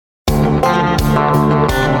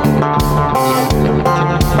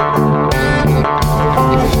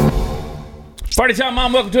Party time,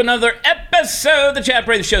 Mom. Welcome to another episode of the Chad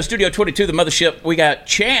Prather Show, Studio 22, the mothership. We got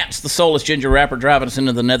Chance, the soulless ginger rapper, driving us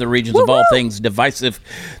into the nether regions of all things divisive.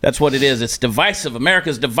 That's what it is. It's divisive.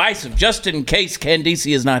 America's divisive. Just in case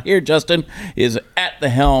Candice is not here, Justin is at the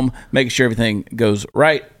helm, making sure everything goes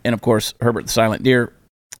right. And, of course, Herbert the Silent Deer,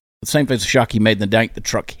 the same face of shock he made in the night the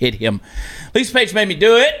truck hit him. Lisa Page made me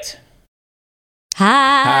do it.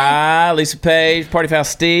 Hi, Lisa Page, Party Foul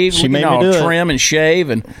Steve. She made me do it. Trim and shave,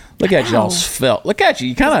 and look at you all svelte. Look at you.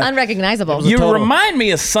 You kind of unrecognizable. You remind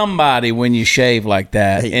me of somebody when you shave like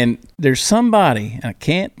that, and there's somebody, and I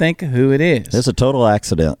can't think of who it is. It's a total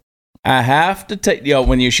accident. I have to take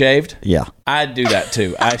when you shaved. Yeah, I do that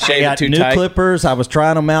too. I shave it too new tight. Clippers. I was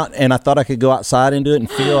trying them out, and I thought I could go outside and do it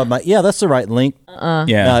and feel. I'm like, yeah, that's the right length. Yeah,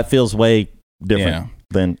 no, it feels way different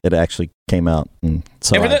than it actually came out. And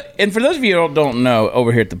so, and for those of you who don't know,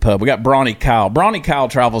 over here at the pub, we got Brawny Kyle. Brawny Kyle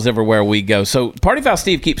travels everywhere we go. So Party Foul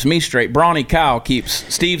Steve keeps me straight. Brawny Kyle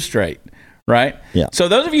keeps Steve straight. Right? Yeah. So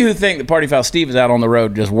those of you who think that Party Foul Steve is out on the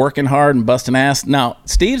road just working hard and busting ass, no,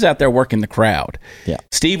 Steve's out there working the crowd. Yeah.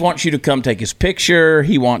 Steve wants you to come take his picture.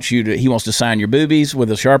 He wants to sign your boobies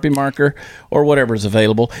with a Sharpie marker or whatever is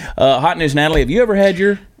available. Hot News Natalie, have you ever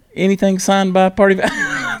had anything signed by Party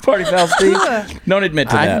Foul Steve? Don't admit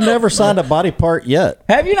to that. I've never signed a body part yet.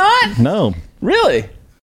 Have you not? No. Really?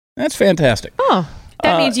 That's fantastic. Oh,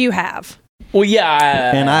 that means you have. Well,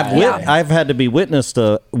 yeah, and I've had to be witness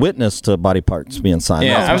to body parts being signed.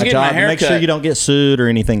 Yeah, I was getting my hair make cut. sure you don't get sued or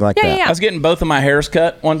anything like that. Yeah. I was getting both of my hairs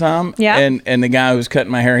cut one time. Yeah. And the guy who was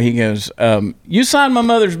cutting my hair, he goes, "You signed my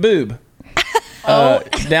mother's boob."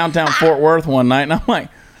 Downtown Fort Worth one night, and I'm like,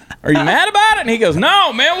 "Are you mad about it?" And he goes,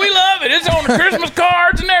 "No, man, we love it. It's on the Christmas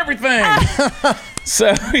cards and everything." So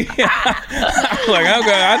yeah, I was like,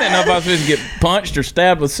 "Okay." I didn't know if I was supposed to get punched or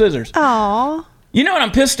stabbed with scissors. Aww. You know what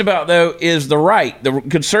I'm pissed about, though, is the right, the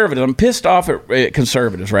conservatives. I'm pissed off at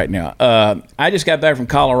conservatives right now. I just got back from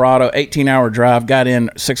Colorado, 18-hour drive, got in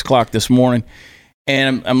 6 o'clock this morning,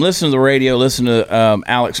 and I'm listening to the radio, listening to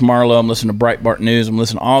Alex Marlowe, I'm listening to Breitbart News, I'm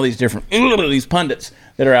listening to all these different, these pundits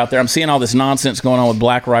that are out there. I'm seeing all this nonsense going on with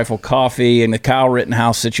Black Rifle Coffee and the Kyle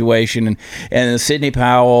Rittenhouse situation and Sidney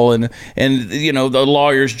Powell and you know, the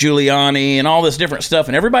lawyers, Giuliani, and all this different stuff.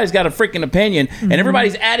 And everybody's got a freaking opinion, and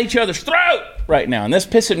everybody's at each other's throat right now. And that's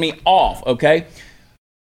pissing me off, okay?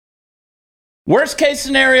 Worst case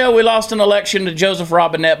scenario, we lost an election to Joseph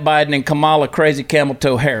Robinette Biden and Kamala Crazy Camel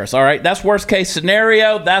Toe Harris, all right? That's worst case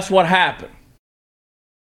scenario. That's what happened.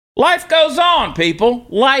 Life goes on, people.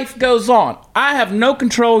 Life goes on. I have no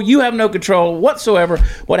control. You have no control whatsoever.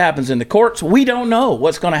 What happens in the courts? We don't know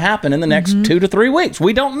what's going to happen in the next 2 to 3 weeks.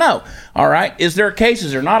 We don't know. All right. Is there a case?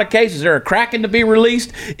 Is there not a case? Is there a Kraken to be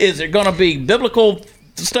released? Is there going to be biblical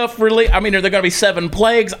stuff released? I mean, are there going to be 7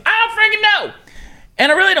 plagues? I don't freaking know.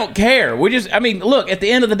 And I really don't care. Look, at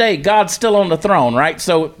the end of the day, God's still on the throne, right?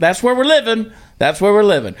 So that's where we're living. That's where we're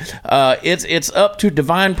living. It's up to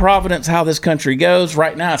divine providence how this country goes.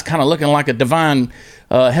 Right now, it's kind of looking like a divine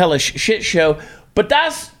hellish shit show. But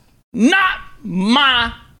that's not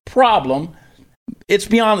my problem. It's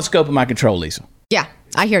beyond the scope of my control, Lisa. Yeah,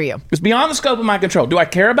 I hear you. It's beyond the scope of my control. Do I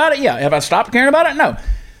care about it? Yeah. Have I stopped caring about it? No.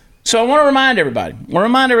 So I want to remind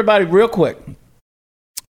everybody real quick.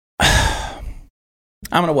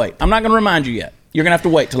 I'm going to wait. I'm not going to remind you yet. You're going to have to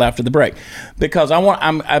wait till after the break because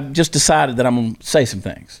I've just decided that I'm going to say some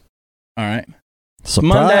things. All right.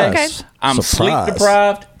 Surprise. Monday, okay. I'm sleep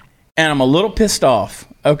deprived and I'm a little pissed off.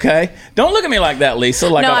 Okay. Don't look at me like that, Lisa.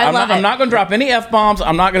 Like no, I'm not going to drop any F-bombs.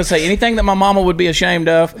 I'm not going to say anything that my mama would be ashamed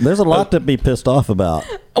of. There's a lot to be pissed off about.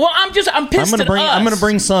 Well, I'm pissed I'm going to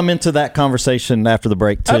bring some into that conversation after the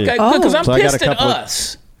break too. Okay, because I'm So pissed at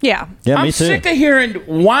us. Yeah. Yeah, I'm me too. sick of hearing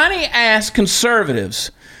whiny-ass conservatives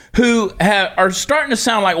who are starting to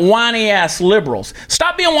sound like whiny-ass liberals.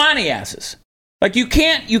 Stop being whiny-asses. Like, you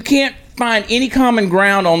can't find any common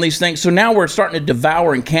ground on these things. So now we're starting to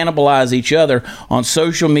devour and cannibalize each other on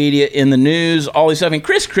social media, in the news, all this stuff. I mean,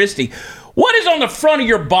 Chris Christie, what is on the front of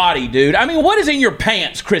your body, dude? I mean, what is in your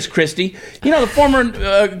pants, Chris Christie? You know, the former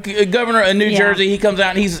governor of New Jersey, he comes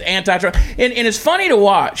out and he's anti-Trump. And it's funny to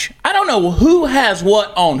watch. I don't know who has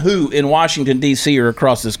what on who in Washington, D.C. or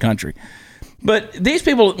across this country. But these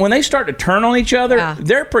people, when they start to turn on each other,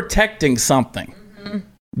 they're protecting something. Mm-hmm.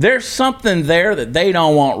 There's something there that they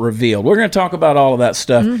don't want revealed. We're going to talk about all of that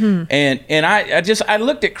stuff. Mm-hmm. And I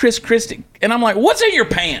looked at Chris Christie and I'm like, what's in your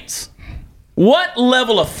pants? What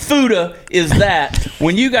level of fuda is that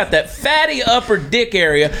when you got that fatty upper dick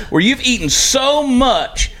area where you've eaten so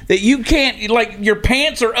much that you can't, like, your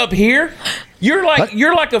pants are up here? You're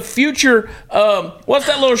like a future, what's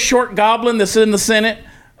that little short goblin that's in the Senate?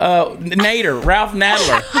 Nader, Ralph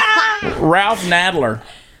Nadler. Ralph Nadler.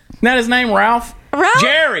 Isn't that his name, Ralph? Ralph?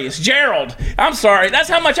 Jerry, it's Gerald. I'm sorry. That's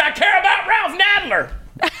how much I care about Ralph Nadler.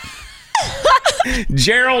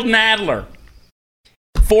 Gerald Nadler.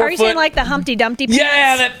 4 Are you foot. saying like the Humpty Dumpty pants?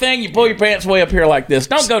 Yeah, that thing. You pull your pants way up here like this.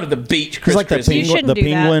 Don't go to the beach, Chris It's like the Christie. shouldn't do that.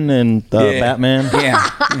 penguin and Yeah. Batman. Yeah.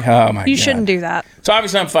 Oh, my God. You shouldn't do that. So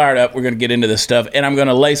obviously I'm fired up. We're going to get into this stuff, and I'm going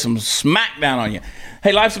to lay some smack down on you.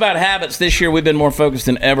 Hey, life's about habits. This year we've been more focused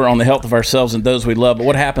than ever on the health of ourselves and those we love. But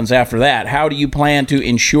what happens after that? How do you plan to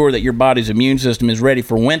ensure that your body's immune system is ready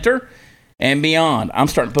for winter and beyond? I'm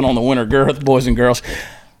starting to put on the winter girth, boys and girls.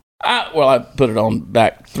 I put it on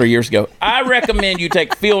back 3 years ago. I recommend you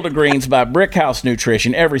take Field of Greens by Brickhouse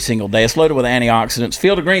Nutrition every single day. It's loaded with antioxidants.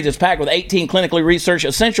 Field of Greens is packed with 18 clinically researched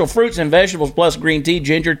essential fruits and vegetables, plus green tea,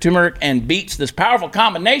 ginger, turmeric, and beets. This powerful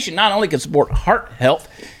combination not only can support heart health,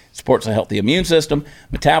 it supports a healthy immune system,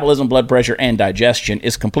 metabolism, blood pressure, and digestion.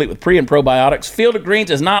 It's complete with pre and probiotics. Field of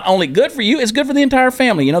Greens is not only good for you, it's good for the entire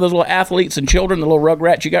family. You know those little athletes and children, the little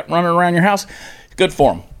rugrats you got running around your house? It's good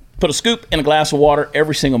for them. Put a scoop in a glass of water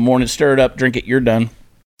every single morning. Stir it up. Drink it. You're done.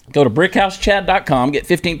 Go to BrickHouseChad.com. Get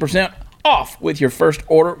 15% off with your first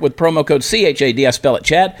order with promo code CHAD. I spell it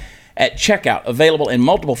Chad at checkout. Available in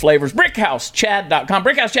multiple flavors. BrickHouseChad.com.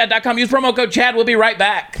 BrickHouseChad.com. Use promo code Chad. We'll be right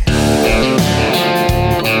back.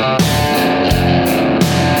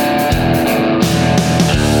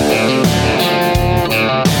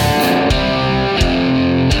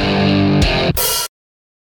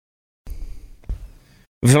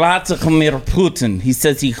 Vladimir Putin, he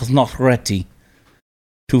says he's not ready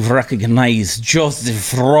to recognize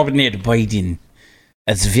Joseph Robinette Biden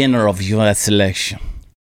as winner of U.S. election.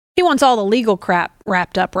 He wants all the legal crap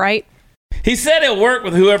wrapped up, right? He said he'll work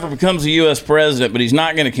with whoever becomes the U.S. president, but he's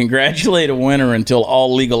not going to congratulate a winner until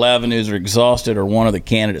all legal avenues are exhausted or one of the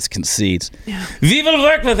candidates concedes. Yeah. We will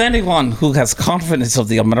work with anyone who has confidence of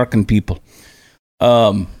the American people.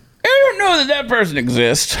 I don't know that person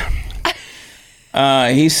exists.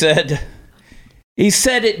 He said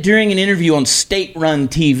it during an interview on state-run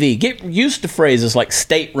TV. Get used to phrases like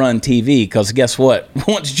state-run TV, because guess what?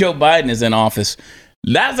 Once Joe Biden is in office,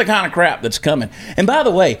 that's the kind of crap that's coming. And by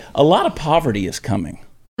the way, a lot of poverty is coming.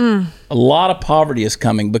 A lot of poverty is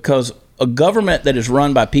coming because a government that is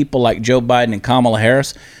run by people like Joe Biden and Kamala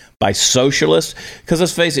Harris, by socialists, because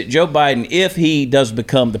let's face it, Joe Biden, if he does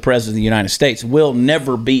become the president of the United States, will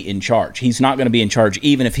never be in charge. He's not going to be in charge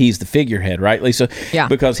even if he's the figurehead, right, Lisa? Yeah.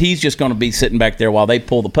 Because he's just going to be sitting back there while they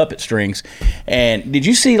pull the puppet strings. And did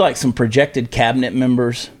you see like some projected cabinet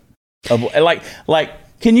members? Of like,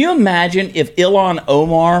 can you imagine if Ilhan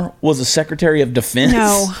Omar was a Secretary of Defense?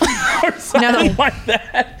 No. Or something like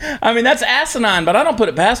that. I mean, that's asinine, but I don't put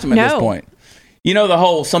it past him at this point. You know the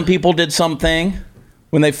whole some people did something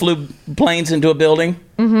when they flew planes into a building?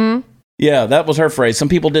 Mm-hmm. Yeah, that was her phrase. Some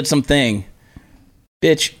people did something.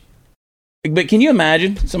 Bitch. But can you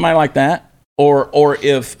imagine somebody like that? Or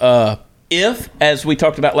if, as we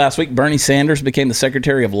talked about last week, Bernie Sanders became the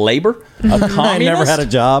Secretary of Labor, a communist? I never had a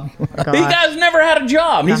job. He guy's never had a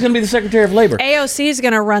job. He's going to be the Secretary of Labor. AOC is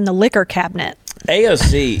going to run the liquor cabinet.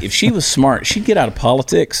 AOC, if she was smart, she'd get out of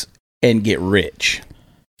politics and get rich.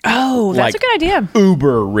 Oh, that's Like a good idea.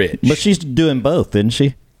 Uber rich. But she's doing both, isn't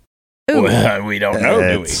she? Well, we don't know,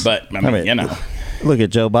 do we? But, I mean, you know. Look at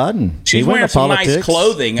Joe Biden. She's wearing some nice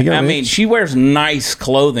clothing. I mean, she wears nice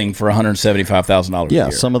clothing for $175,000 a year. Yeah,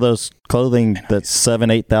 some of those clothing that's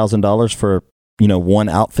 $7,000-$8,000 for, one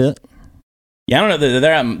outfit. Yeah, I don't know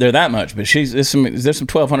that they're that much, but there's some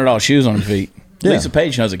 $1,200 shoes on her feet. Yeah. Lisa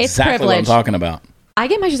Page knows exactly what I'm talking about. I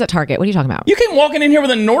get my shoes at Target. What are you talking about? You came walking in here with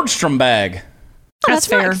a Nordstrom bag. That's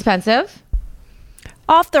fair. not expensive.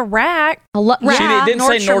 Off the rack. It didn't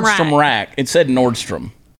say Nordstrom rack. It said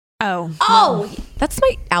Nordstrom. Oh, That's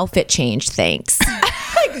my outfit change. Thanks.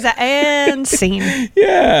 and scene.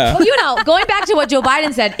 Yeah. Well, going back to what Joe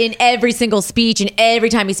Biden said in every single speech and every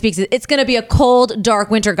time he speaks, it's going to be a cold, dark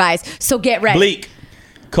winter, guys. So get ready. Bleak.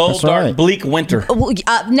 Cold, That's dark, right. bleak winter.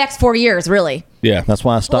 Next 4 years, really. Yeah. That's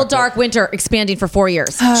why I stopped. Cold, dark winter expanding for 4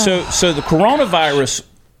 years. So the coronavirus,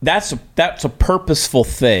 that's a purposeful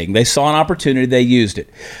thing. They saw an opportunity, they used it.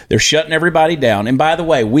 They're shutting everybody down. And by the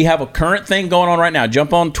way, we have a current thing going on right now.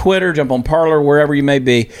 Jump on Twitter, jump on Parler, wherever you may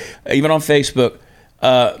be, even on Facebook.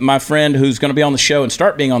 My friend who's going to be on the show and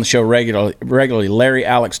start being on the show regularly, Larry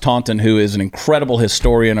Alex Taunton, who is an incredible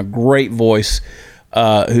historian, a great voice,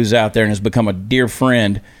 who's out there and has become a dear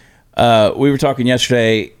friend. We were talking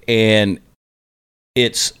yesterday, and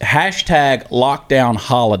it's hashtag lockdown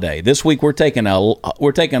holiday. This week we're taking a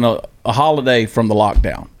holiday from the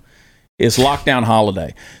lockdown. It's lockdown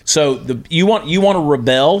holiday. So you want to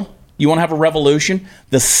rebel? You want to have a revolution?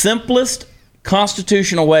 The simplest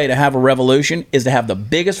constitutional way to have a revolution is to have the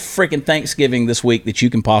biggest freaking Thanksgiving this week that you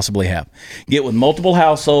can possibly have. Get with multiple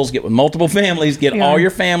households, get with multiple families, get all your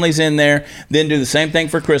families in there, then do the same thing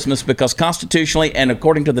for Christmas, because constitutionally and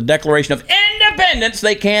according to the Declaration of Independence,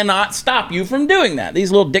 they cannot stop you from doing that. These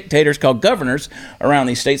little dictators called governors around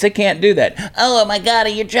these states, they can't do that. Oh my God,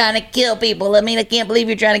 you're trying to kill people. I mean, I can't believe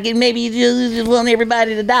you're trying to get, maybe you just want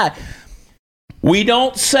everybody to die. We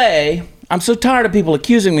don't say, I'm so tired of people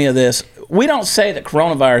accusing me of this. We don't say that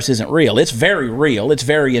coronavirus isn't real. It's very real. It's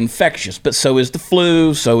very infectious. But so is the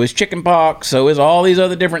flu. So is chickenpox. So is all these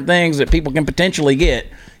other different things that people can potentially get.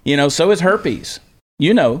 You know, so is herpes.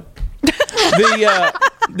 You know.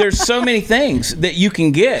 There's so many things that you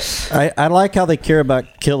can get. I like how they care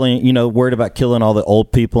about killing, worried about killing all the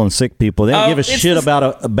old people and sick people. They don't give a shit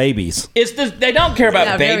about babies. They don't care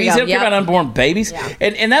about babies. They don't care about unborn babies. Yeah.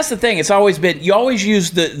 And that's the thing. It's always been, you always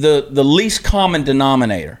use the least common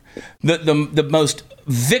denominator, the most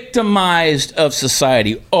victimized of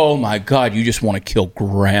society. Oh my God, you just want to kill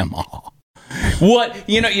grandma. What,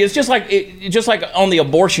 it's just like on the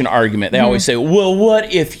abortion argument, they always say, well,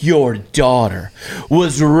 what if your daughter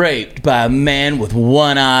was raped by a man with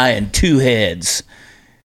one eye and two heads?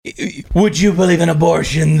 Would you believe in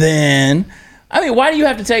abortion then? I mean, why do you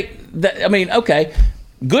have to take that? I mean, okay,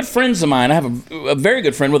 good friends of mine, I have a very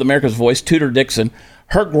good friend with America's Voice, Tudor Dixon.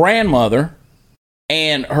 Her grandmother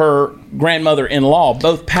and her grandmother-in-law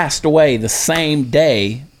both passed away the same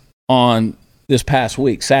day on this past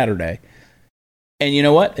week, Saturday. And you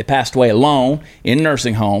know what? They passed away alone in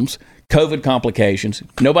nursing homes, COVID complications.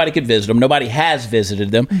 Nobody could visit them. Nobody has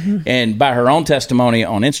visited them. Mm-hmm. And by her own testimony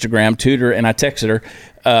on Instagram, Tudor, and I texted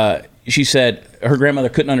her, she said her grandmother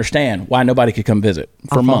couldn't understand why nobody could come visit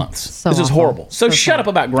for months. This is horrible. So shut up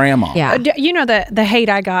about grandma. Yeah. You know the hate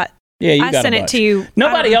I got. Yeah, I sent it to you.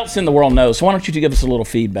 Nobody else in the world knows. So why don't you give us a little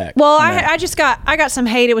feedback? Well, I got some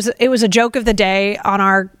hate. It was a joke of the day on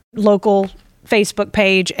our local Facebook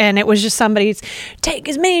page, and it was just somebody's take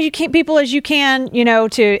as many people as you can,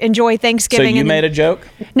 to enjoy Thanksgiving. So you made a joke?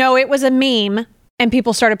 No, it was a meme, and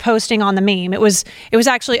people started posting on the meme. It was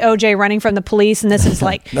actually OJ running from the police, and this is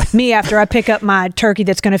like me after I pick up my turkey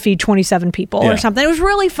that's going to feed 27 people or something. It was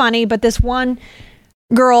really funny, but this one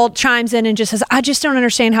girl chimes in and just says, I just don't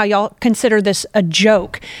understand how y'all consider this a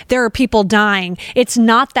joke. There are people dying. It's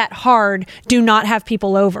not that hard. Do not have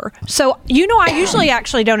people over. So, I usually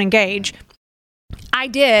actually don't engage. I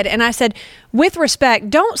did. And I said, with respect,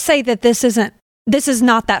 don't say that this is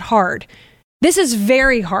not that hard. This is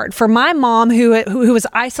very hard. For my mom, who was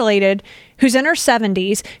isolated, who's in her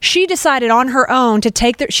 70s, she decided on her own to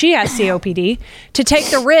she has COPD, to take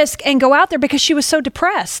the risk and go out there because she was so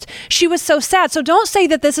depressed. She was so sad. So don't say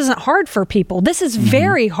that this isn't hard for people. This is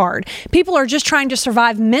very hard. People are just trying to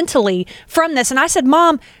survive mentally from this. And I said,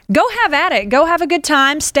 Mom, go have at it. Go have a good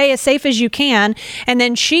time. Stay as safe as you can. And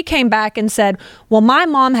then she came back and said, well, my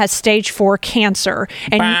mom has stage 4 cancer.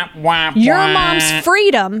 And your mom's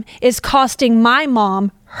freedom is costing my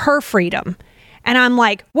mom her freedom. And I'm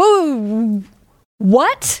like, whoa,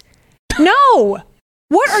 what? No.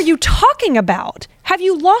 What are you talking about? Have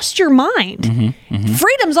you lost your mind?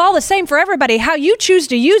 Freedom's all the same for everybody. How you choose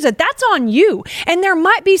to use it, that's on you. And there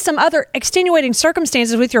might be some other extenuating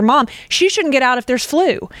circumstances with your mom. She shouldn't get out if there's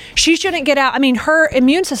flu. She shouldn't get out. I mean, her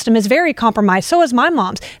immune system is very compromised. So is my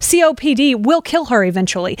mom's. COPD will kill her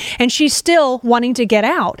eventually. And she's still wanting to get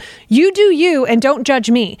out. You do you and don't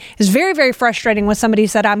judge me. It's very, very frustrating when somebody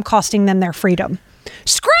said I'm costing them their freedom.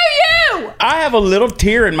 Screw you! I have a little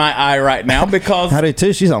tear in my eye right now because I do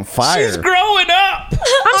too. She's on fire. She's growing up.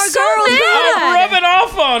 I'm so mad. I'm rubbing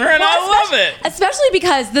off on her, and I love it. Especially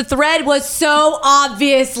because the thread was so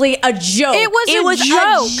obviously a joke. It was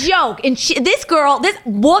a joke. And this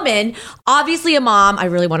woman, obviously a mom. I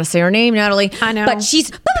really want to say her name, Natalie. I know. But she's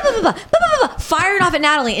firing off at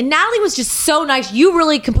Natalie. And Natalie was just so nice. You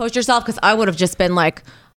really composed yourself, because I would have just been like,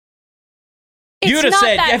 you'd have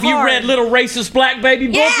said, have you read Little Racist Black Baby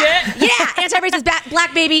book yet? Yeah, anti-racist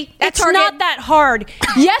black baby. It's not that hard.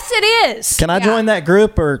 Yes, it is. Can I join that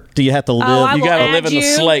group, or do you have to live? You got to live in the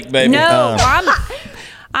slake, baby. No,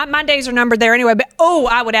 my days are numbered there anyway. But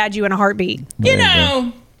I would add you in a heartbeat.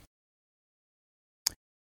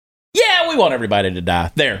 Yeah, we want everybody to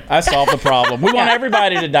die. There, I solved the problem. We want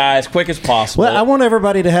everybody to die as quick as possible. Well, I want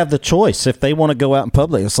everybody to have the choice if they want to go out in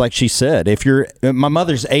public. It's like she said. My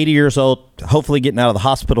mother's 80 years old, hopefully getting out of the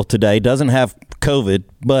hospital today, doesn't have COVID,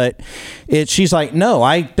 but she's like, no,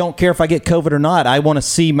 I don't care if I get COVID or not. I want to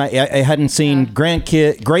see I hadn't seen great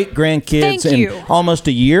grandkids in almost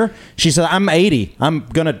a year. She said, I'm 80. I'm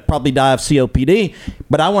going to probably die of COPD,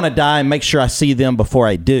 but I want to die and make sure I see them before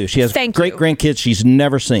I do. She has great grandkids she's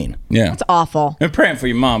never seen. Yeah. It's awful. I'm praying for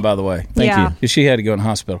your mom, by the way. Thank you. 'Cause she had to go in the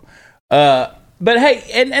hospital. But hey,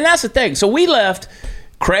 and that's the thing. So we left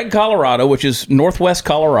Craig, Colorado, which is northwest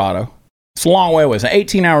Colorado. It's a long way away. It's an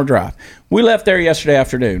 18-hour drive. We left there yesterday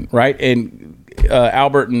afternoon, right? And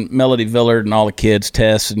Albert and Melody Villard and all the kids,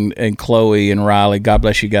 Tess and Chloe and Riley, God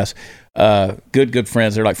bless you guys. Good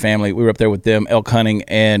friends. They're like family. We were up there with them, elk hunting,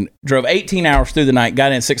 and drove 18 hours through the night,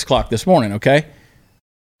 got in at 6 o'clock this morning, okay?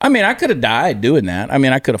 I mean, I could have died doing that. I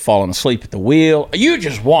mean, I could have fallen asleep at the wheel. You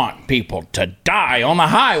just want people to die on the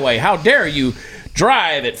highway. How dare you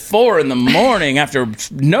drive at 4 a.m. after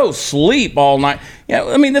no sleep all night? Yeah,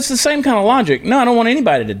 I mean, that's the same kind of logic. No, I don't want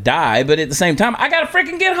anybody to die, but at the same time, I got to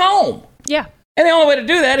freaking get home. Yeah. And the only way to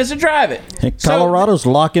do that is to drive it. And Colorado's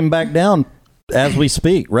locking back down as we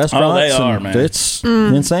speak. Restaurants. Oh, they are, man. It's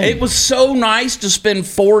insane. It was so nice to spend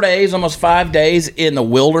 4 days, almost 5 days in the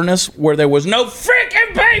wilderness where there was no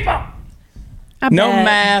freaking people. No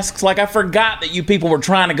masks. Like, I forgot that you people were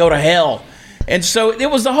trying to go to hell. And so it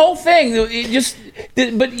was the whole thing.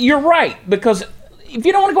 But you're right, because if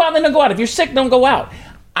you don't want to go out, then don't go out. If you're sick, don't go out.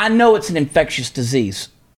 I know it's an infectious disease.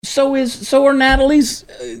 So are Natalie's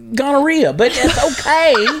gonorrhea, but it's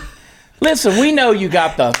okay. Listen, we know you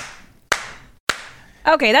got the...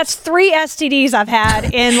 Okay, that's 3 STDs I've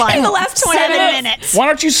had in like in the last 7 minutes. Why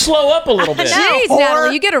don't you slow up a little bit? Jeez,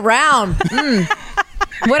 Natalie, you get around.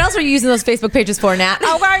 What else are you using those Facebook pages for, Nat?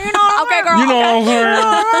 Okay, okay, girl. You know what I'm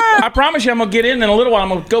saying? I promise you I'm going to get in a little while. I'm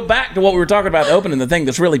going to go back to what we were talking about opening the thing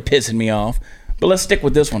that's really pissing me off. But let's stick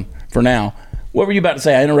with this one for now. What were you about to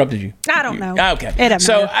say? I interrupted you. I don't know. Okay. It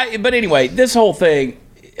doesn't matter. But anyway, this whole thing,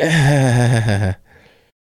 get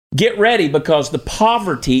ready because the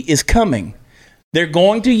poverty is coming. They're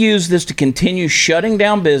going to use this to continue shutting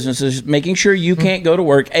down businesses, making sure you can't go to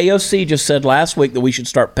work. AOC just said last week that we should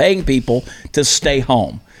start paying people to stay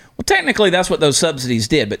home. Well, technically, that's what those subsidies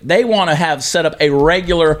did, but they want to have set up a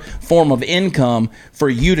regular form of income for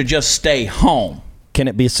you to just stay home. Can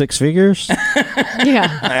it be 6 figures?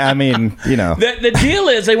 Yeah. I mean, you know. The deal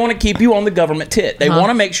is they want to keep you on the government tit. They want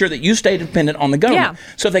to make sure that you stay dependent on the government.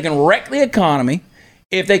 Yeah. So if they can wreck the economy,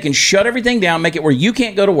 if they can shut everything down, make it where you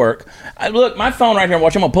can't go to work. Look, my phone right here,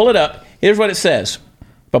 watch, I'm going to pull it up. Here's what it says.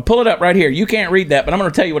 If I pull it up right here, you can't read that, but I'm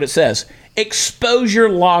going to tell you what it says. Exposure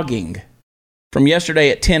logging from yesterday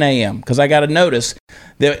at 10 a.m. because I got a notice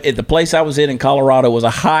that at the place I was in Colorado was a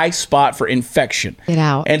high spot for infection. Get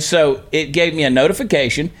out. And so it gave me a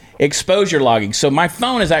notification, exposure logging. So my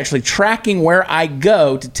phone is actually tracking where I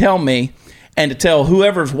go to tell me and to tell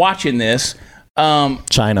whoever's watching this.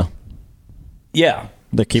 China. Yeah.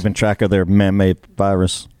 They're keeping track of their man-made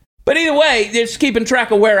virus. But either way, they're just keeping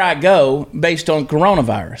track of where I go based on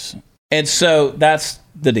coronavirus. And so that's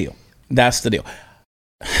the deal. That's the deal.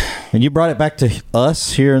 And you brought it back to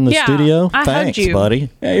us here in the studio? I Thanks, hugged you. buddy.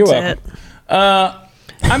 Yeah, you're welcome.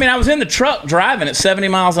 I mean, I was in the truck driving at 70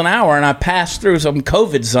 miles an hour, and I passed through some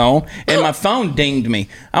COVID zone, and my phone dinged me.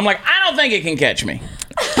 I'm like, I don't think it can catch me.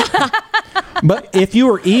 But if you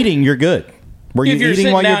were eating, you're good. Were you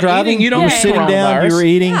eating while you're driving? You don't were get sitting down, you were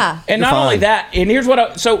eating. Yeah. And not only that, and here's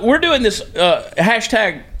what so we're doing this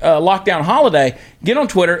hashtag lockdown holiday. Get on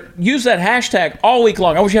Twitter, use that hashtag all week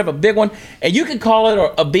long. I wish you have a big one. And you can call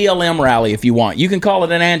it a BLM rally if you want. You can call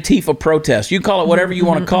it an Antifa protest. You can call it whatever you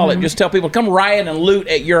want to call it. Just tell people, come riot and loot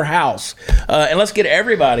at your house. And let's get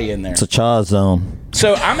everybody in there. It's a Cha zone.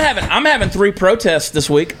 So I'm having 3 protests this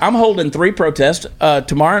week. I'm holding 3 protests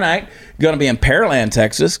tomorrow night. Going to be in Pearland,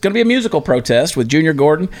 Texas. Going to be a musical protest with Junior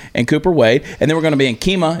Gordon and Cooper Wade. And then we're going to be in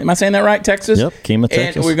Kemah. Am I saying that right, Texas? Yep, Kemah,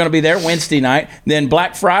 Texas. And we're going to be there Wednesday night. Then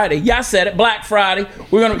Black Friday. Yeah, I said it. Black Friday.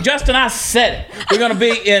 We're going to. Justin, I said it. We're going to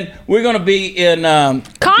be in. Conroe,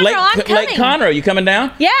 I'm coming. Lake Conroe. You coming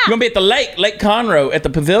down? Yeah. You're going to be at the Lake Conroe at the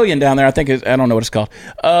pavilion down there. I don't know what it's called.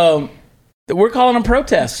 We're calling them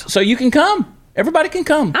protests, so you can come. Everybody can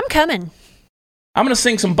come. I'm coming. I'm going to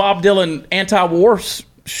sing some Bob Dylan anti-war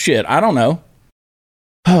shit. I don't know.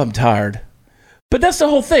 Oh, I'm tired. But that's the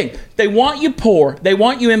whole thing. They want you poor. They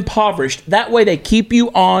want you impoverished. That way they keep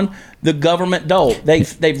you on the government dole.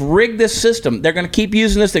 They've rigged this system. They're going to keep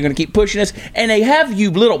using this. They're going to keep pushing this. And they have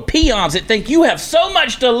you little peons that think you have so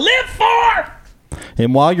much to live for.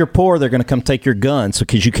 And while you're poor, they're going to come take your guns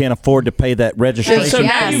because you can't afford to pay that registration. So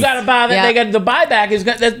now you got to buy that. Yeah. They got the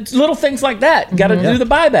buyback. That's little things like that. Got to do the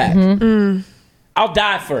buyback. I'll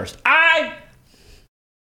die first. I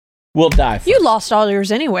will die first. You lost all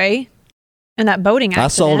yours anyway. in that boating accident. I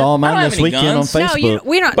sold all I don't mine have this any weekend guns. on No, Facebook.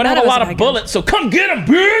 we don't. But I none have a us lot had of guns. bullets, so come get them,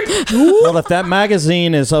 big. Well, if that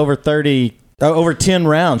magazine is over 10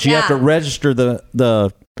 rounds, you have to Yeah. register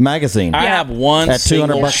the magazine. I have one At $200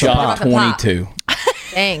 single a shot pop. 22.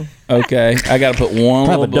 Dang. Okay, I got to put one.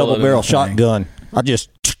 I have little a double bullet in barrel the thing. shotgun. I just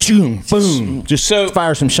boom, just So-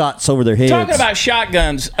 fire some shots over their heads. Talking about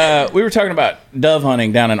shotguns, we were talking about dove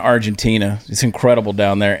hunting down in Argentina. It's incredible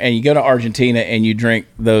down there. And you go to Argentina and you drink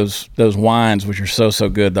those wines, which are so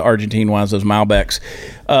good. The Argentine wines, those Malbecs.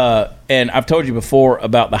 And I've told you before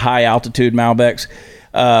about the high altitude Malbecs.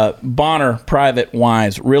 Bonner Private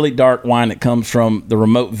Wines, really dark wine that comes from the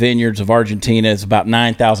remote vineyards of Argentina. It's about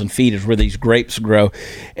 9,000 feet is where these grapes grow.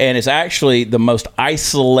 And it's actually the most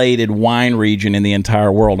isolated wine region in the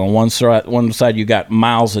entire world. On one side, you got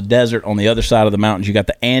miles of desert. On the other side of the mountains, you got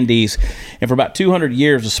the Andes. And for about 200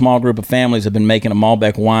 years, a small group of families have been making a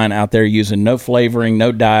Malbec wine out there using no flavoring,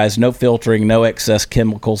 no dyes, no filtering, no excess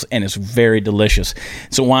chemicals, and it's very delicious.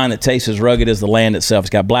 It's a wine that tastes as rugged as the land itself. It's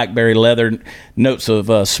got blackberry leather, notes of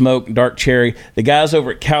smoke, dark cherry. The guys over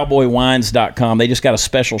at cowboywines.com, they just got a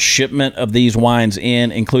special shipment of these wines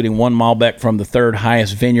in, including one Malbec from the third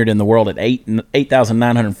highest vineyard in the world at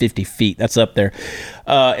 8,950 feet. That's up there.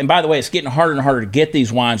 And by the way, it's getting harder and harder to get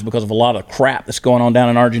these wines because of a lot of crap that's going on down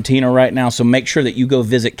in Argentina right now. So make sure that you go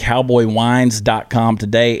visit cowboywines.com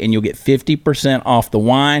today and you'll get 50% off the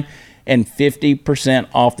wine and 50%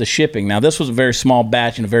 off the shipping. Now, this was a very small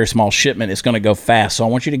batch and a very small shipment. It's going to go fast. So I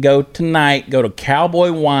want you to go tonight, go to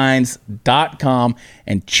cowboywines.com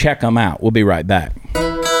and check them out. We'll be right back.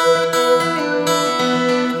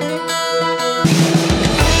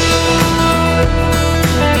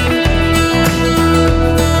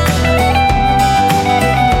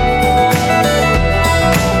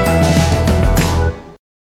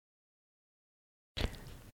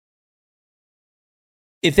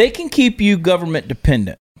 If they can keep you government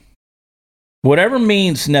dependent, whatever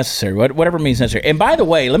means necessary, whatever means necessary. And by the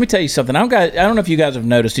way, let me tell you something. I don't know if you guys have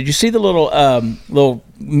noticed. Did you see the little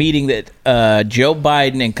meeting that Joe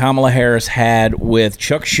Biden and Kamala Harris had with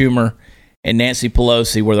Chuck Schumer and Nancy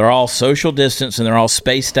Pelosi, where they're all social distance and they're all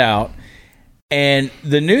spaced out? And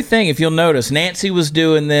the new thing, if you'll notice, Nancy was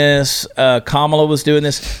doing this, Kamala was doing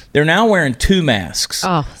this. They're now wearing two masks.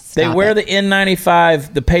 Oh, they wear the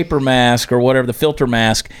N95, the paper mask or whatever, the filter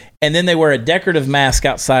mask, and then they wear a decorative mask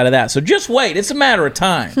outside of that. So just wait. It's a matter of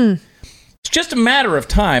time. It's just a matter of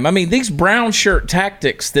time. I mean, these brown shirt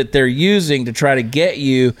tactics that they're using to try to get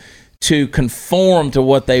you to conform to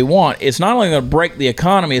what they want, it's not only going to break the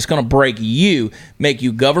economy, it's going to break you, make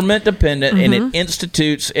you government dependent, and it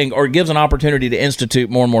institutes or gives an opportunity to institute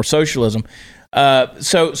more and more socialism.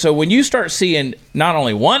 So when you start seeing not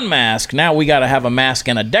only one mask, now we got to have a mask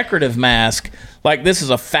and a decorative mask, like this is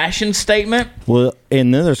a fashion statement. Well,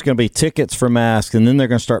 and then there's going to be tickets for masks, and then they're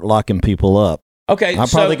going to start locking people up. Okay, I'm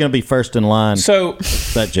probably going to be first in line. So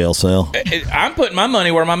that jail cell. I'm putting my money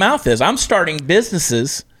where my mouth is. I'm starting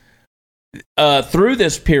businesses through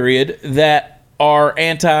this period that are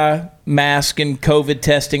anti-mask and COVID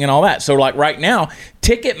testing and all that. So like right now,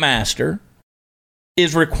 Ticketmaster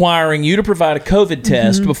is requiring you to provide a COVID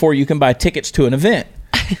test before you can buy tickets to an event.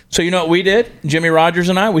 So you know what we did? Jimmy Rogers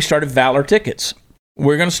and I, we started Valor Tickets.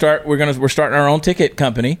 We're starting our own ticket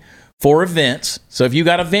company for events. So if you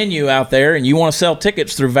got a venue out there and you want to sell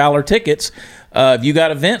tickets through Valor Tickets, if you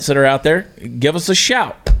got events that are out there, give us a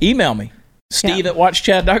shout. Email me,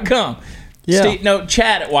 steve@watchchad.com. Yeah. Steve,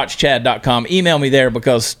 Chad at watchchad.com. Email me there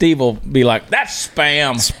because Steve will be like, that's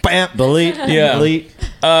spam. Spam, delete, Yeah. delete.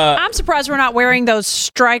 I'm surprised we're not wearing those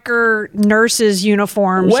striker nurses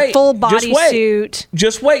uniforms, full body suit.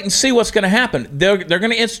 Just wait and see what's going to happen. They're going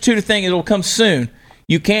to institute a thing. It'll come soon.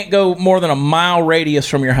 You can't go more than a mile radius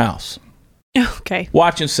from your house. Okay.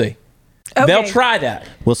 Watch and see. Okay. They'll try that.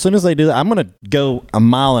 Well, as soon as they do that, I'm going to go a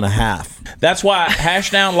mile and a half. That's why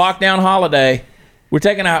 #lockdown holiday. We're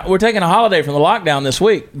taking a holiday from the lockdown this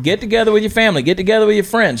week. Get together with your family. Get together with your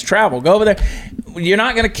friends. Travel. Go over there. You're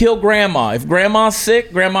not going to kill grandma. If grandma's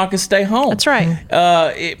sick, grandma can stay home. That's right.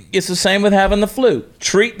 It's the same with having the flu.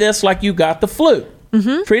 Treat this like you got the flu.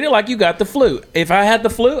 Treat it like you got the flu. If I had the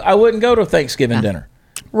flu, I wouldn't go to a Thanksgiving dinner.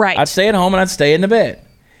 Right. I'd stay at home and I'd stay in the bed.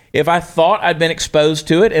 If I thought I'd been exposed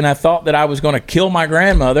to it and I thought that I was going to kill my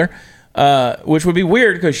grandmother, which would be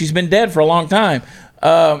weird because she's been dead for a long time.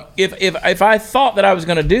 If I thought that I was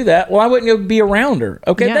going to do that, well, I wouldn't go be around her.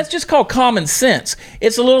 Okay, Yeah. That's just called common sense.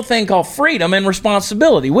 It's a little thing called freedom and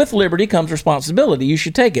responsibility. With liberty comes responsibility. You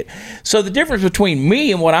should take it. So the difference between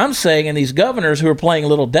me and what I'm saying and these governors who are playing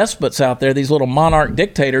little despots out there, these little monarch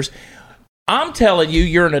dictators, I'm telling you,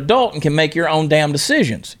 you're an adult and can make your own damn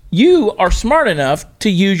decisions. You are smart enough to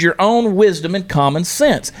use your own wisdom and common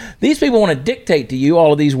sense. These people want to dictate to you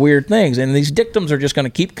all of these weird things, and these dictums are just going to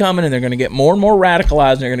keep coming, and they're going to get more and more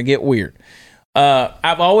radicalized, and they're going to get weird.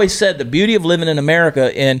 I've always said the beauty of living in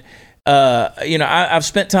America, and I've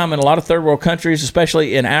spent time in a lot of third world countries,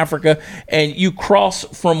 especially in Africa, and you cross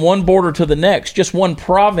from one border to the next, just one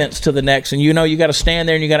province to the next, and you got to stand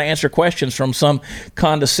there and you got to answer questions from some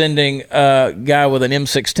condescending guy with an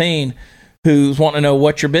M16 who's wanting to know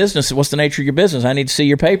what's your business, what's the nature of your business, I need to see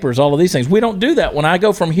your papers, all of these things. We don't do that. When I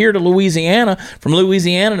go from here to Louisiana, from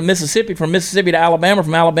Louisiana to Mississippi, from Mississippi to Alabama,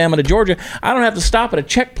 from Alabama to Georgia, I don't have to stop at a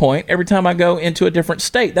checkpoint every time I go into a different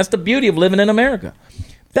state. That's the beauty of living in America.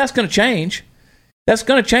 That's going to change. That's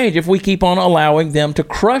going to change if we keep on allowing them to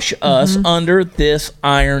crush us under this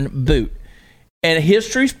iron boot. And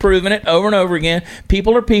history's proven it over and over again.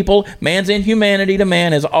 People are people. Man's inhumanity to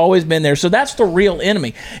man has always been there. So that's the real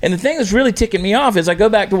enemy. And the thing that's really ticking me off is, I go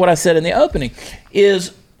back to what I said in the opening,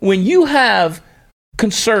 is when you have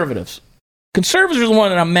conservatives. Conservatives are the one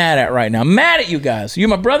that I'm mad at right now. I'm mad at you guys. You're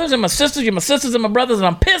my brothers and my sisters. You're my sisters and my brothers. And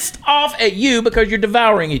I'm pissed off at you because you're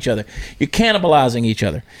devouring each other. You're cannibalizing each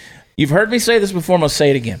other. You've heard me say this before. I'm going to say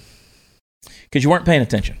it again because you weren't paying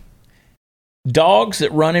attention. Dogs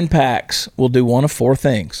that run in packs will do one of four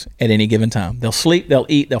things at any given time. They'll sleep, they'll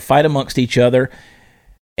eat, they'll fight amongst each other,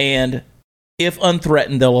 and if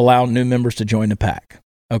unthreatened, they'll allow new members to join the pack.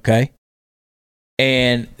 Okay?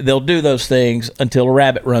 And they'll do those things until a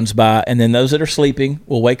rabbit runs by, and then those that are sleeping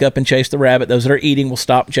will wake up and chase the rabbit. Those that are eating will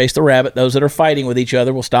stop and chase the rabbit. Those that are fighting with each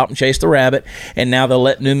other will stop and chase the rabbit, and now they'll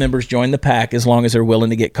let new members join the pack as long as they're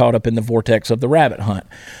willing to get caught up in the vortex of the rabbit hunt.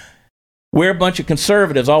 We're a bunch of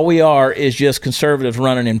conservatives. All we are is just conservatives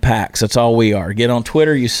running in packs. That's all we are. Get on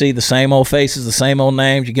Twitter, you see the same old faces, the same old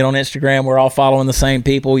names. You get on Instagram, we're all following the same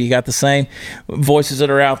people. You got the same voices that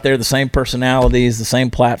are out there, the same personalities, the same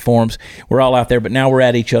platforms. We're all out there, but now we're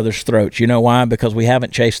at each other's throats. You know why? Because we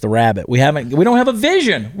haven't chased the rabbit. We don't have a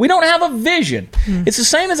vision. We don't have a vision. It's the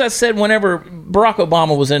same as I said whenever Barack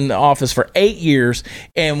Obama was in the office for 8 years,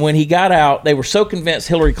 and when he got out, they were so convinced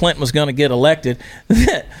Hillary Clinton was going to get elected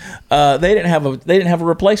that they didn't have a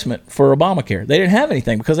replacement for Obamacare. They didn't have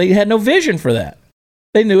anything because they had no vision for that.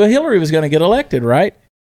 They knew Hillary was going to get elected, right?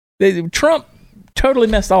 Trump totally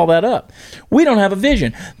messed all that up. We don't have a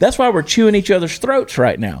vision. That's why we're chewing each other's throats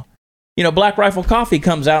right now. Black Rifle Coffee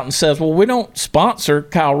comes out and says, well, we don't sponsor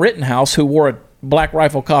Kyle Rittenhouse, who wore a Black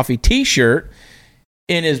Rifle Coffee t-shirt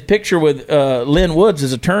in his picture with Lynn Woods,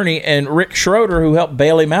 his attorney, and Rick Schroeder, who helped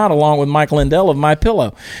bail him out along with Mike Lindell of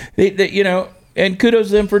MyPillow. And kudos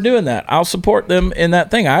to them for doing that. I'll support them in that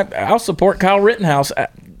thing. I'll support Kyle Rittenhouse.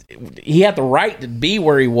 He had the right to be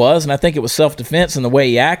where he was, and I think it was self-defense in the way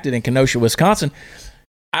he acted in Kenosha, Wisconsin.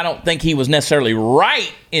 I don't think he was necessarily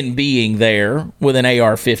right in being there with an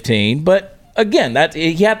AR-15, but again,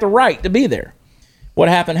 he had the right to be there. What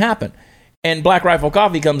happened. And Black Rifle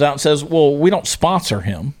Coffee comes out and says, well, we don't sponsor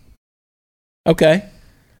him. Okay.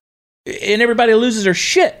 And everybody loses their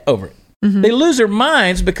shit over it. Mm-hmm. They lose their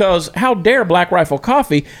minds because how dare Black Rifle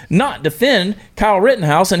Coffee not defend Kyle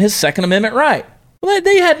Rittenhouse and his Second Amendment right? Well,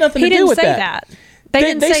 they had nothing to do with that. He didn't say that. They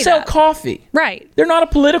didn't say that. They sell coffee. Right. They're not a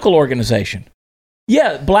political organization.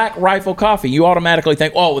 Yeah, Black Rifle Coffee. You automatically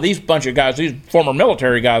think, oh, well, these bunch of guys, these former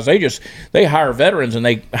military guys, they hire veterans and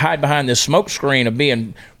they hide behind this smoke screen of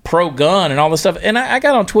being pro-gun and all this stuff. And I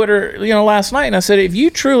got on Twitter, last night, and I said, if you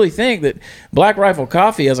truly think that Black Rifle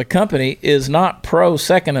Coffee as a company is not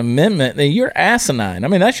pro-Second Amendment, then you're asinine. I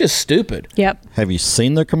mean, that's just stupid. Yep. Have you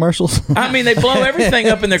seen their commercials? I mean, they blow everything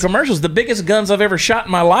up in their commercials. The biggest guns I've ever shot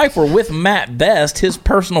in my life were with Matt Best, his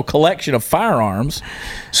personal collection of firearms.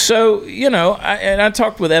 So, I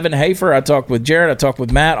talked with Evan Hafer, I talked with Jared, I talked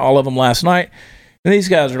with Matt, all of them last night. And these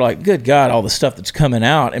guys are like, good God, all the stuff that's coming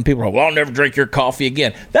out. And people are like, well, I'll never drink your coffee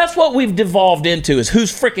again. That's what we've devolved into, is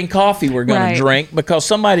whose freaking coffee we're going to drink because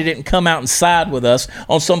somebody didn't come out and side with us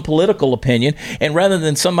on some political opinion. And rather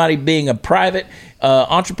than somebody being a private,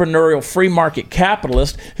 entrepreneurial, free market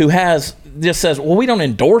capitalist who just says, well, we don't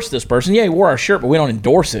endorse this person. Yeah, he wore our shirt, but we don't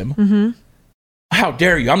endorse him. Mm-hmm. How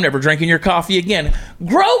dare you? I'm never drinking your coffee again.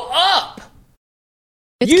 Grow up.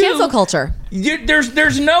 It's cancel culture.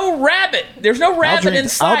 There's no rabbit. There's no rabbit in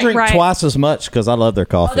sight. I'll drink twice as much because I love their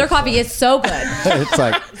coffee. Oh, their coffee is so good. It's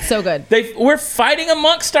like so good. We're fighting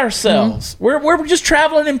amongst ourselves. Mm-hmm. We're just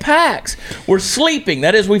traveling in packs. We're sleeping.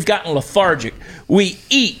 That is, we've gotten lethargic. We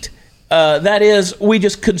eat. That is, we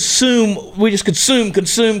just consume. We just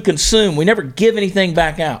consume. We never give anything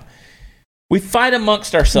back out. We fight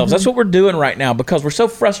amongst ourselves. That's what we're doing right now because we're so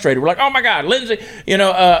frustrated. We're like, oh my God, Lindsey,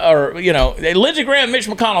 Lindsey Graham, Mitch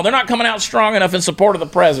McConnell, they're not coming out strong enough in support of the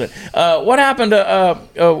president. What happened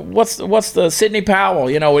to what's the Sidney Powell?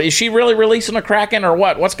 Is she really releasing a Kraken or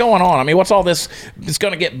what? What's going on? I mean, what's all this? It's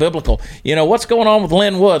going to get biblical. What's going on with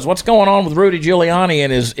Lynn Woods? What's going on with Rudy Giuliani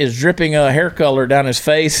and his dripping hair color down his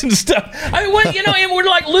face and stuff? I mean, and we're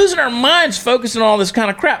like losing our minds focusing on all this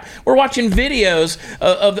kind of crap. We're watching videos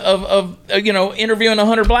of interviewing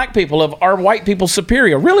 100 black people of are white people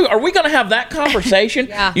superior. Really, are we going to have that conversation?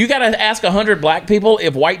 Yeah. You got to ask 100 black people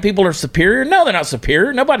if white people are superior. No, they're not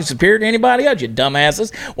superior. Nobody's superior to anybody else, you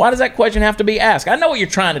dumbasses. Why does that question have to be asked? I know what you're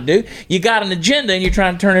trying to do. You got an agenda and you're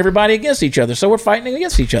trying to turn everybody against each other. So we're fighting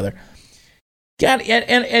against each other. Can't get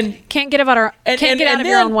out of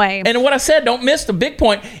your own way. And what I said, don't miss the big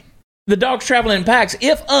point. The dogs traveling in packs.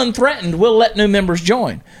 If unthreatened, we'll let new members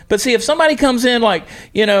join. But see, if somebody comes in like,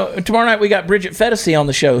 tomorrow night we got Bridget Phetasy on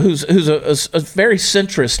the show, who's a very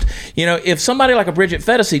centrist. If somebody like a Bridget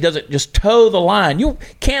Phetasy doesn't just toe the line, you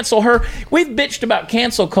cancel her. We've bitched about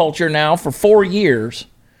cancel culture now for 4 years.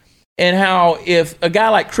 And how if a guy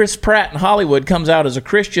like Chris Pratt in Hollywood comes out as a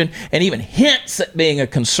Christian and even hints at being a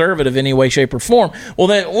conservative in any way, shape, or form, well,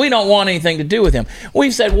 then we don't want anything to do with him.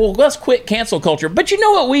 We've said, well, let's quit cancel culture. But you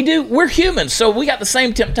know what we do? We're humans, so we got the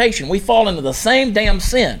same temptation. We fall into the same damn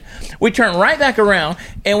sin. We turn right back around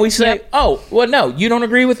and we say, oh, well, no, you don't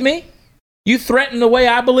agree with me? You threaten the way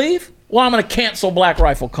I believe? Well, I'm going to cancel Black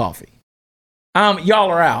Rifle Coffee. Y'all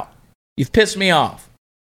are out. You've pissed me off.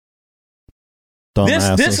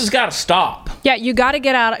 This has got to stop. Yeah, you got to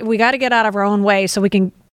get out. We got to get out of our own way so we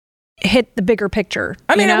can hit the bigger picture.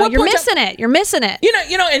 I mean, you're missing it. You're missing it.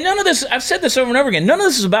 And none of this. I've said this over and over again. None of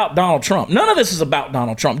this is about Donald Trump. None of this is about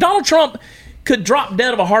Donald Trump. Donald Trump could drop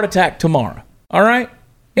dead of a heart attack tomorrow. All right,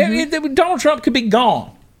 Donald Trump could be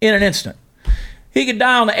gone in an instant. He could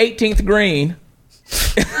die on the 18th green.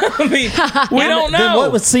 I mean, we don't know. Then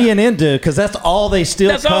what would CNN do? Because that's all they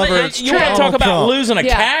still cover. You want to talk about losing a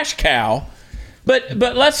cash cow? But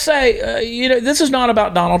let's say, this is not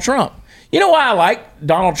about Donald Trump. You know why I like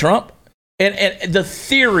Donald Trump? And the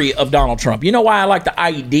theory of Donald Trump. You know why I like the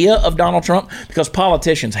idea of Donald Trump? Because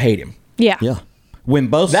politicians hate him. Yeah. When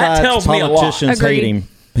both sides politicians hate him,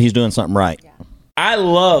 he's doing something right. Yeah. I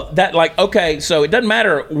love that. Like, okay, so it doesn't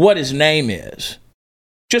matter what his name is.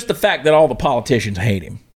 Just the fact that all the politicians hate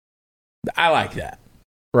him. I like that.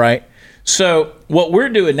 Right? So what we're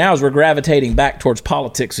doing now is we're gravitating back towards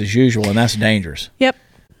politics as usual, and that's dangerous. Yep.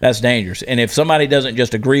 That's dangerous. And if somebody doesn't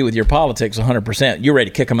just agree with your politics 100%, you're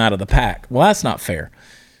ready to kick them out of the pack. Well, that's not fair.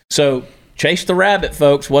 So chase the rabbit,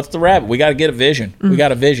 folks. What's the rabbit? We got to get a vision. We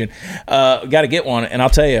got a vision. We got to get one. And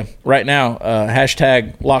I'll tell you right now,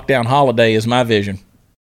 hashtag lockdown holiday is my vision.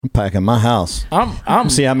 I'm packing my house. I'm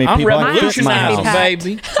see how many people I get in my house,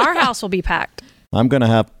 baby. Our house will be packed. I'm going to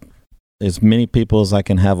have as many people as I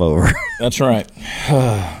can have over. That's right.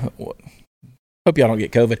 Hope y'all don't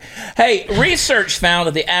get COVID. Hey, research found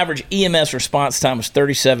that the average EMS response time was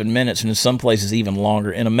 37 minutes, and in some places even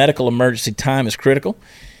longer. In a medical emergency, time is critical.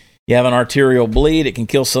 You have an arterial bleed, it can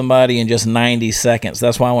kill somebody in just 90 seconds.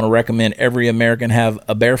 That's why I want to recommend every American have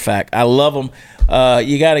a Bear Fact. I love them.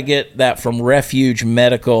 You got to get that from Refuge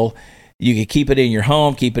Medical. You can keep it in your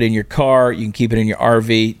home, keep it in your car. You can keep it in your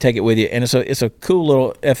RV, take it with you. And it's a cool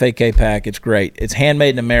little FAK pack. It's great. It's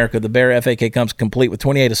handmade in America. The Bear FAK comes complete with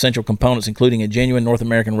 28 essential components, including a genuine North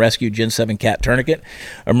American Rescue Gen 7 cat tourniquet,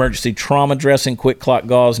 emergency trauma dressing, quick clot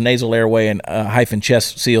gauze, nasal airway, and hyphen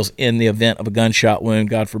chest seals in the event of a gunshot wound,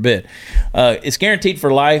 God forbid. It's guaranteed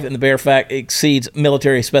for life, and the Bear Fact exceeds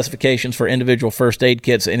military specifications for individual first aid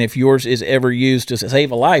kits. And if yours is ever used to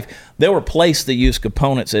save a life, they'll replace the used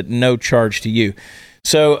components at no charge to you.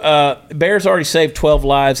 So Bear's already saved 12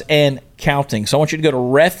 lives and counting. So I want you to go to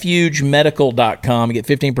refugemedical.com and get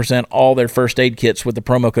 15% all their first aid kits with the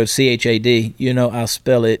promo code CHAD. You know I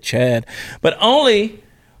spell it, Chad. But only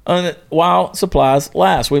while supplies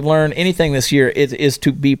last. We've learned anything this year is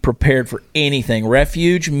to be prepared for anything.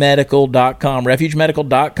 Refugemedical.com.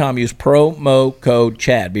 Refugemedical.com. Use promo code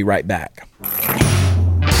Chad. Be right back.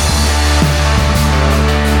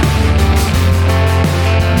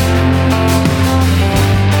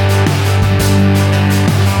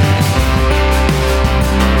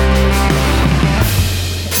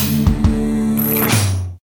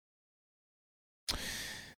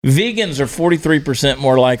 Vegans are 43%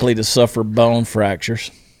 more likely to suffer bone fractures.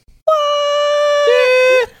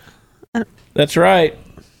 What? Yeah. That's right.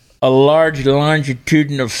 A large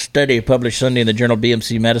longitudinal study published Sunday in the journal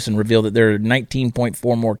BMC Medicine revealed that there are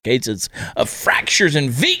 19.4 more cases of fractures in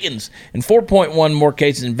vegans and 4.1 more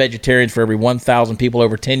cases in vegetarians for every 1,000 people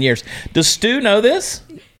over 10 years. Does Stu know this?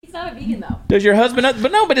 He's not a vegan, though. Does your husband know?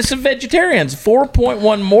 But no, but it's in vegetarians.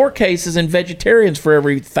 4.1 more cases in vegetarians for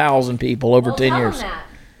every 1,000 people over 10 years.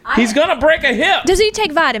 He's going to break a hip. Does he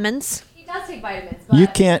take vitamins? He does take vitamins. But You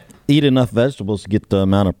can't eat enough vegetables to get the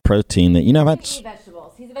amount of protein that, He that's... doesn't eat vegetables.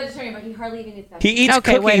 He's a vegetarian, but he hardly even eats vegetables. He eats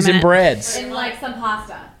Okay, wait a cookies and minute. breads. And like some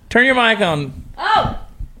pasta. Turn your mic on. Oh!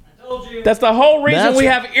 That's the whole reason That's- we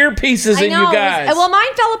have earpieces I in know. you guys. Well,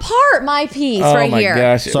 mine fell apart, my piece oh right my here.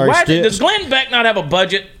 gosh. Sorry, Why, Stu. does Glenn Beck not have a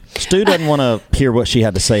budget? Stu doesn't want to hear what she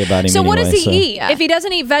had to say about him So what anyway, does he eat? Yeah. If he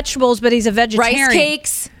doesn't eat vegetables, but he's a vegetarian. Rice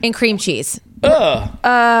cakes and cream cheese. Ugh.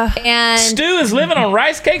 And Stu is living on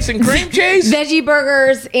rice cakes and cream cheese? veggie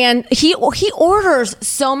burgers, and he orders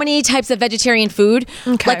so many types of vegetarian food,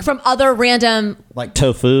 Okay. like from other random, Like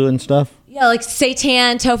tofu and stuff? like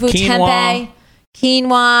seitan, tofu, Quinoa. tempeh,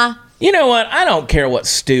 quinoa. You know what? I don't care what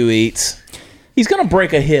Stu eats. He's going to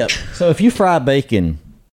break a hip. So if you fry bacon,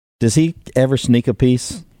 does he ever sneak a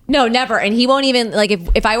piece? No, never. And he won't even, like,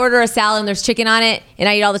 if I order a salad and there's chicken on it, and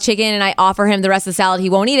I eat all the chicken and I offer him the rest of the salad, he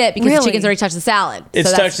won't eat it because the Really? chicken's already touched the salad. It's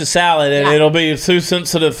So touched the salad, and Yeah. it'll be too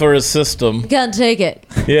sensitive for his system. Can't take it.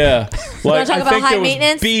 Yeah. Like, talk I about think high there was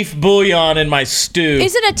maintenance? beef bouillon in my stew.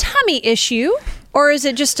 Is it a tummy issue or is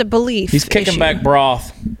it just a belief? He's kicking issue? back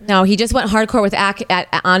broth. No, he just went hardcore with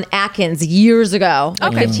on Atkins years ago,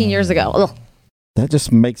 like 15 years ago. Ugh. That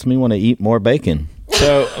just makes me want to eat more bacon.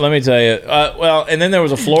 So let me tell you. Well, and then there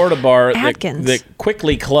was a Florida bar Atkins. that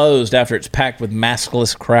quickly closed after it's packed with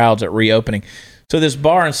maskless crowds at reopening. So this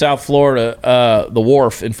bar in South Florida, the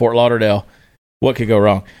Wharf in Fort Lauderdale, what could go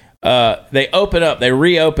wrong? They open up, they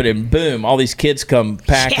reopen, and boom, all these kids come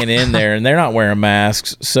packing in there, and they're not wearing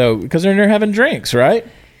masks. So because they're in there having drinks, right?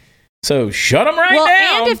 So shut them right Well,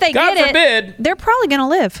 down. and if they God get forbid. it, they're probably going to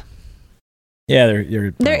live. Yeah,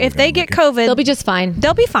 they're If they get COVID, They'll be just fine.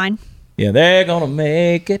 they'll be fine. yeah, they're gonna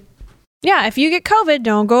make it. Yeah, if you get COVID,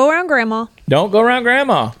 don't go around grandma. Don't go around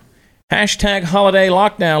grandma. Hashtag holiday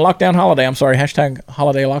lockdown. Lockdown holiday. I'm sorry. Hashtag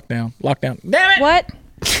holiday lockdown. Lockdown. Damn it. What?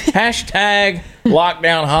 Hashtag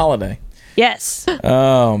lockdown holiday. Yes.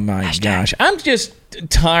 Oh my gosh. I'm just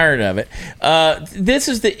tired of it. This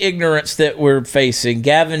is the ignorance that we're facing.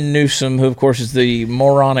 Gavin Newsom, who of course is the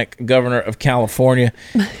moronic governor of California,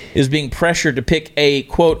 is being pressured to pick a,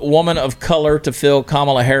 quote, woman of color to fill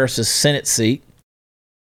Kamala Harris's Senate seat.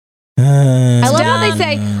 I love how they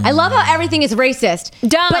say, I love how everything is racist.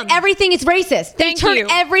 Dumb. But everything is racist. They Thank turn you.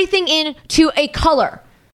 everything into a color.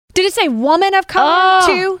 Did it say woman of color Oh,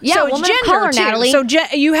 too? yeah, so it's woman of gender color, too. Natalie. So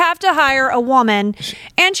you have to hire a woman,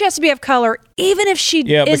 and she has to be of color, even if she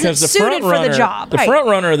Yeah, isn't because the suited front for runner, the job. the front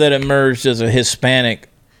runner that emerged as a Hispanic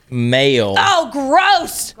male. Oh,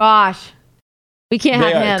 gross! Gosh. We can't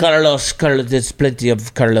They have are him. Carlos. There's plenty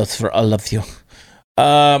of Carlos for all of you.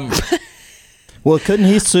 Well, couldn't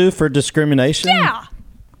he sue for discrimination? Yeah.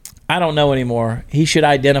 I don't know anymore. He should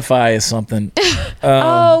identify as something.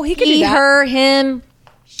 Oh, he could do He, that. her, him,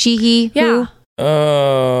 she, he, Yeah.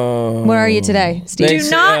 who. Where are you today, Steve? They Do say,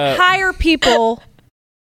 not hire people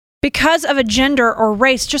because of a gender or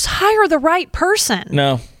race. Just hire the right person.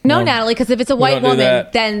 No. No, Natalie, because if it's a white don't do woman,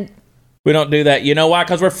 that. then We don't do that. You know why?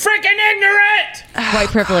 Because we're freaking ignorant. white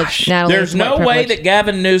privilege, Natalie. There's white no way privilege. that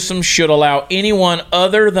Gavin Newsom should allow anyone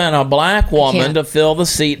other than a black woman can't. to fill the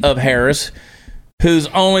seat of Harris, who's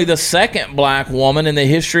only the second black woman in the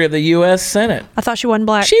history of the U.S. Senate. I thought she wasn't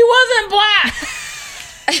black. She wasn't black.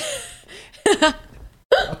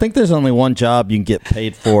 I think there's only one job you can get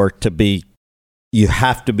paid for you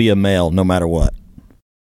have to be a male no matter what.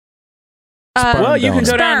 Well, you can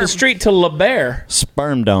donor. go down the Sperm. street to LeBaire.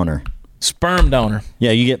 Sperm donor. Sperm donor.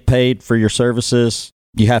 Yeah, you get paid for your services.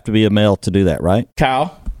 You have to be a male to do that, right?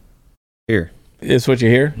 Kyle, Here. is what you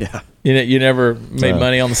hear? Yeah. You never made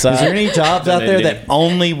money on the side? Is there any jobs out there that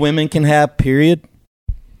only women can have, period?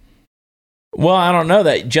 Well, I don't know.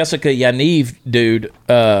 That Jessica Yaniv dude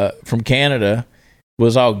from Canada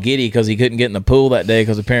was all giddy because he couldn't get in the pool that day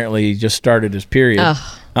because apparently he just started his period. Ugh.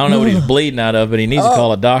 I don't know what he's bleeding out of, but he needs to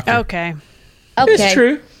call a doctor. Okay. Okay. It's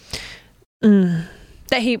true.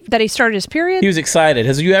 That he started his period? He was excited.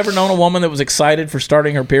 Has you ever known a woman that was excited for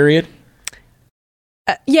starting her period?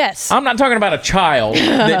 Yes. I'm not talking about a child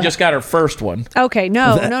that just got her first one. Okay,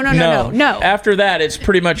 no. After that, it's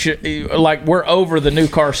pretty much like we're over the new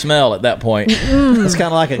car smell at that point. It's kind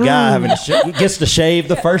of like a guy having he gets to shave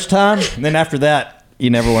the first time, and then after that, you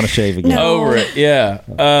never want to shave again. No. Over it, yeah.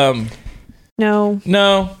 No.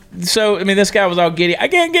 So, I mean, this guy was all giddy. I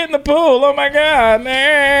can't get in the pool. Oh, my God.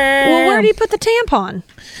 Well, where do you put the tampon?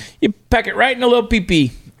 You pack it right in a little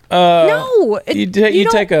pee-pee. No. You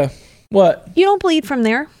take a, what? You don't bleed from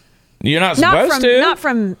there. You're not supposed to. Not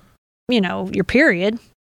from, your period.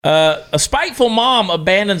 A spiteful mom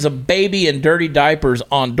abandons a baby in dirty diapers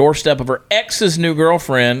on doorstep of her ex's new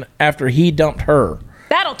girlfriend after he dumped her.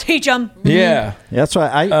 That'll teach them. Yeah. That's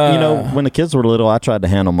right. When the kids were little, I tried to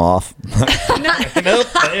hand them off. Nope.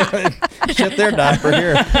 Shit their diaper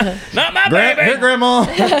here. Not my baby. Here, Grandma.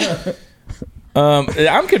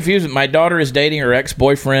 I'm confused. My daughter is dating her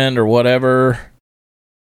ex-boyfriend or whatever.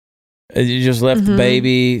 You just left the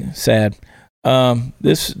baby. Sad.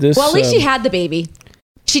 This. Well, at least she had the baby.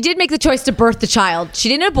 She did make the choice to birth the child. She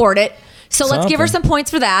didn't abort it. So let's give her some points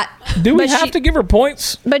for that. Do we have to give her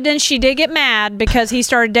points? But then she did get mad because he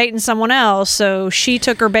started dating someone else. So she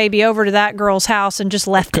took her baby over to that girl's house and just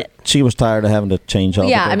left it. She was tired of having to change all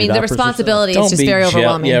the the responsibility is just very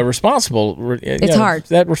overwhelming. Responsible. It's hard.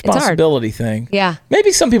 That responsibility thing. Yeah.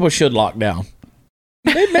 Maybe some people should lock down.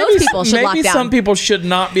 Maybe some people should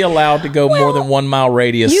not be allowed to go more than 1 mile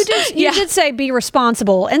radius. You did say be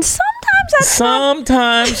responsible. And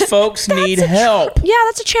sometimes folks need help. Yeah,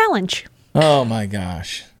 that's a challenge. Oh my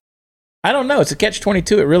gosh. I don't know. It's a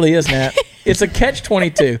catch-22. It really is, Nat. It's a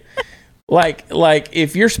catch-22. Like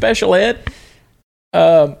if you're special ed,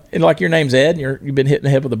 and like your name's Ed, and you've been hit in the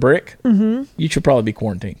head with a brick, you should probably be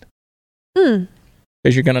quarantined.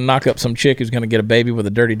 Because you're going to knock up some chick who's going to get a baby with a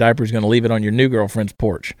dirty diaper who's going to leave it on your new girlfriend's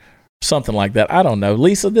porch. Something like that. I don't know.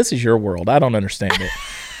 Lisa, this is your world. I don't understand it.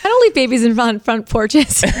 I don't leave babies in front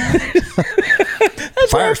porches.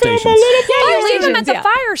 Fire stations. You leave them at the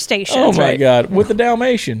fire station. Oh my God. With the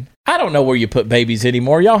Dalmatian. I don't know where you put babies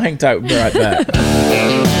anymore. Y'all hang tight. We'll be right back.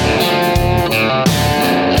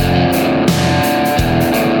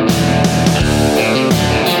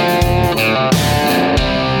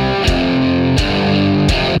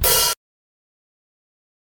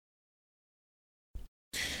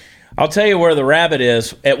 I'll tell you where the rabbit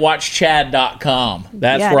is, at watchchad.com.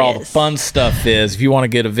 That's where all the fun stuff is. If you want to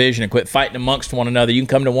get a vision and quit fighting amongst one another, you can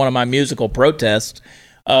come to one of my musical protests.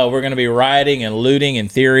 We're going to be rioting and looting in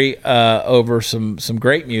theory over some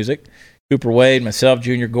great music. Cooper Wade, myself,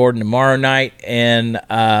 Junior Gordon, tomorrow night in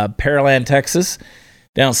Pearland, Texas,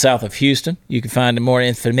 down south of Houston. You can find more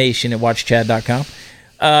information at watchchad.com.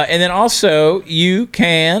 And then also, you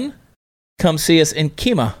can come see us in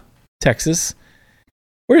Kemah, Texas.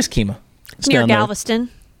 Where's Kemah? It's near Galveston.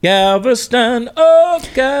 Galveston. Oh,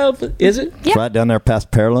 Galveston. Is it? Yep. Right down there past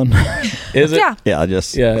Pearland. Is it? Yeah. Yeah,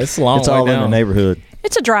 it's a long way It's all down. in the neighborhood.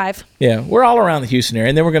 It's a drive. Yeah, we're all around the Houston area.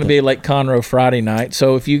 And then we're going to be at Lake Conroe Friday night.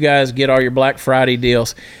 So if you guys get all your Black Friday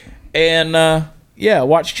deals. And,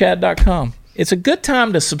 watchchad.com. It's a good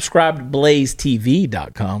time to subscribe to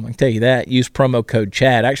blazetv.com. I can tell you that. Use promo code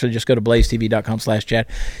CHAD. Actually, just go to blazetv.com/CHAD.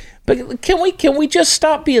 But can we just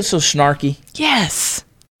stop being so snarky? Yes.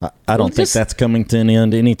 I don't think that's coming to an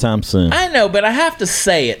end anytime soon. I know, but I have to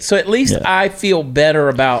say it. So at least I feel better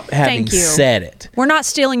about having said it. We're not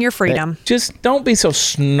stealing your freedom. Just don't be so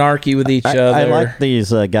snarky with each other. I like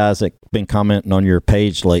these guys that have been commenting on your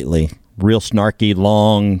page lately. Real snarky,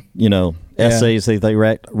 long, essays they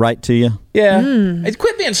write to you. Yeah.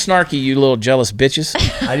 Quit being snarky, you little jealous bitches.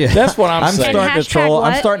 That's what I'm saying. I'm starting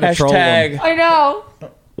to troll them. I know.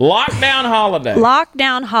 Lockdown holiday.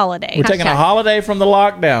 Lockdown holiday. We're taking a holiday from the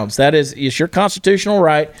lockdowns. That is, it's your constitutional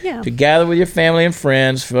right to gather with your family and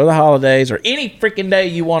friends for the holidays or any freaking day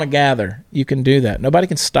you want to gather. You can do that. Nobody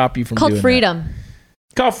can stop you from doing that. Freedom.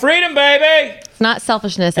 It's called freedom, baby. It's not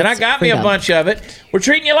selfishness. And I got me a bunch of it. We're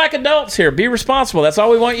treating you like adults here. Be responsible. That's all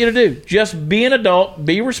we want you to do. Just be an adult.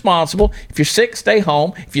 Be responsible. If you're sick, stay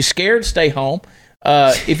home. If you're scared, stay home.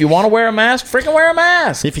 If you want to wear a mask, freaking wear a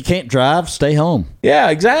mask. If you can't drive, stay home.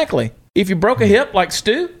 Yeah, exactly. If you broke a hip like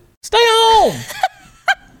Stu, stay home.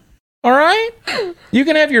 All right? You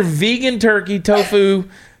can have your vegan turkey, tofu,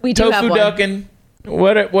 tofu ducking,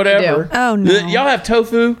 whatever. Oh, no. Y'all have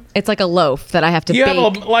tofu? It's like a loaf that I have to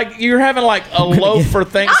bake. You're having like a loaf for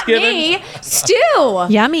Thanksgiving? Not me. Stew.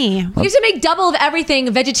 Yummy. You have to make double of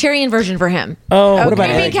everything, vegetarian version for him. Oh, what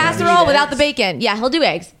about eggs? Casserole without the bacon. Yeah, he'll do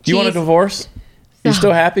eggs. Do you want a divorce? You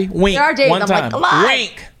still happy? Wink. There are days one I'm time. like,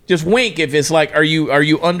 wink. Just wink if it's like, are you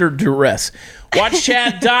under duress?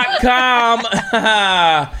 WatchChat.com.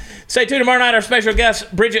 Stay tuned tomorrow night. Our special guests,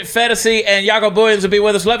 Bridget Fetisi and Yago Williams, will be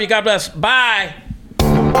with us. Love you. God bless. Bye.